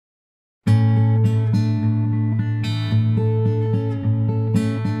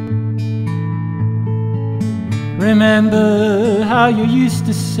remember how you used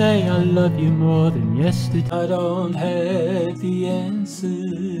to say I love you more than yesterday. I don't have the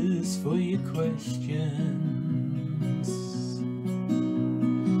answers for your questions.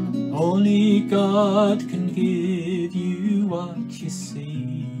 Only God can give you what you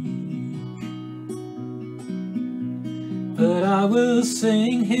seek. But I will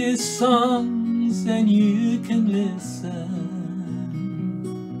sing His songs and you can listen,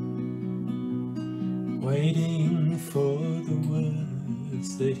 waiting for the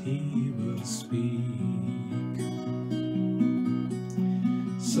words that He will speak.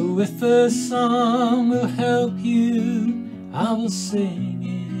 So if a song will help you, I will sing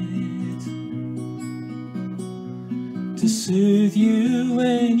it, to soothe you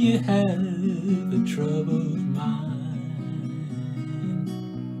when you have a troubled mind.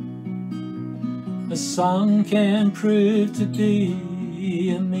 A song can prove to be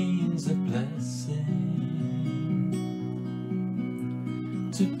a means of blessing,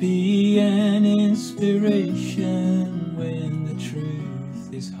 to be an inspiration when the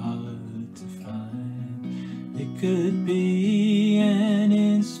truth is hard to find. It could be an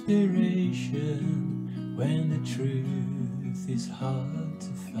inspiration when the truth is hard to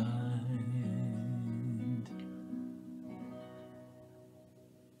find.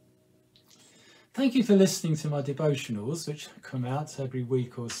 Thank you for listening to my devotionals, which come out every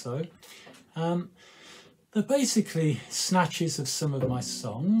week or so. They're basically snatches of some of my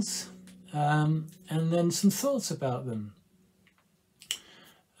songs, and then some thoughts about them.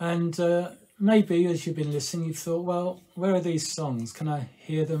 And maybe as you've been listening, you've thought, well, where are these songs? Can I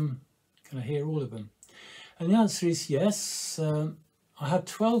hear them? Can I hear all of them? And the answer is yes. I have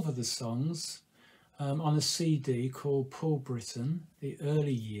 12 of the songs on a CD called Paul Brittain, The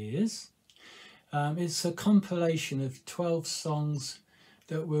Early Years. It's a compilation of 12 songs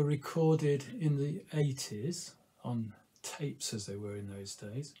that were recorded in the 80s on tapes, as they were in those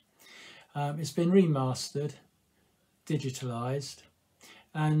days. It's been remastered, digitalized,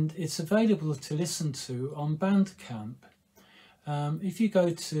 and it's available to listen to on Bandcamp. If you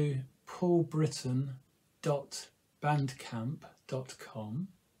go to paulbrittain.bandcamp.com,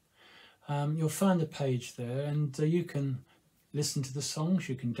 you'll find a page there, and you can listen to the songs.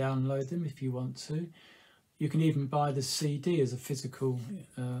 You can download them if you want to. You can even buy the CD as a physical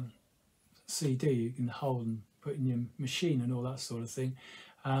CD you can hold and put in your machine and all that sort of thing.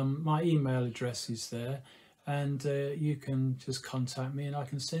 My email address is there, and you can just contact me and I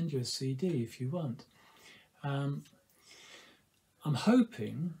can send you a CD if you want. I'm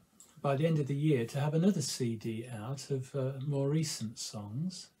hoping by the end of the year to have another CD out of more recent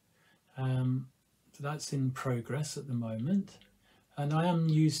songs. So that's in progress at the moment, and I am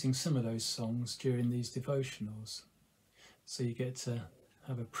using some of those songs during these devotionals, so you get to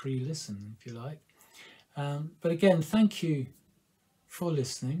have a pre-listen if you like. But again, thank you for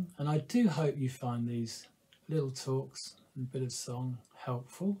listening, and I do hope you find these little talks and a bit of song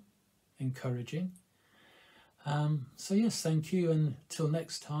helpful, encouraging. So yes, thank you, and till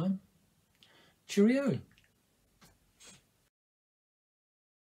next time, cheerio.